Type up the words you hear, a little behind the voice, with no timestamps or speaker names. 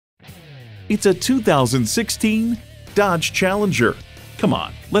It's a 2016 Dodge Challenger. Come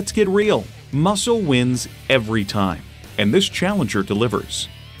on, let's get real. Muscle wins every time, and this Challenger delivers.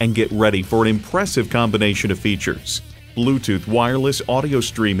 And get ready for an impressive combination of features: Bluetooth wireless audio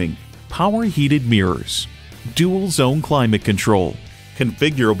streaming, power heated mirrors, dual zone climate control,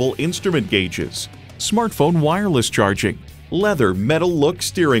 configurable instrument gauges, smartphone wireless charging, leather metal look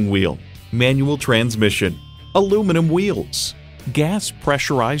steering wheel, manual transmission, aluminum wheels, gas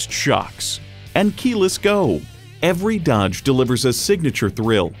pressurized shocks, and keyless go. Every Dodge delivers a signature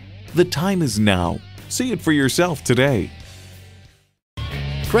thrill. The time is now. See it for yourself today.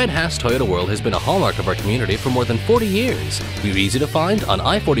 Fred Haas Toyota World has been a hallmark of our community for more than 40 years. We're easy to find on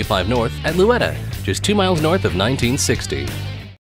I-45 North at Luetta, just 2 miles north of 1960.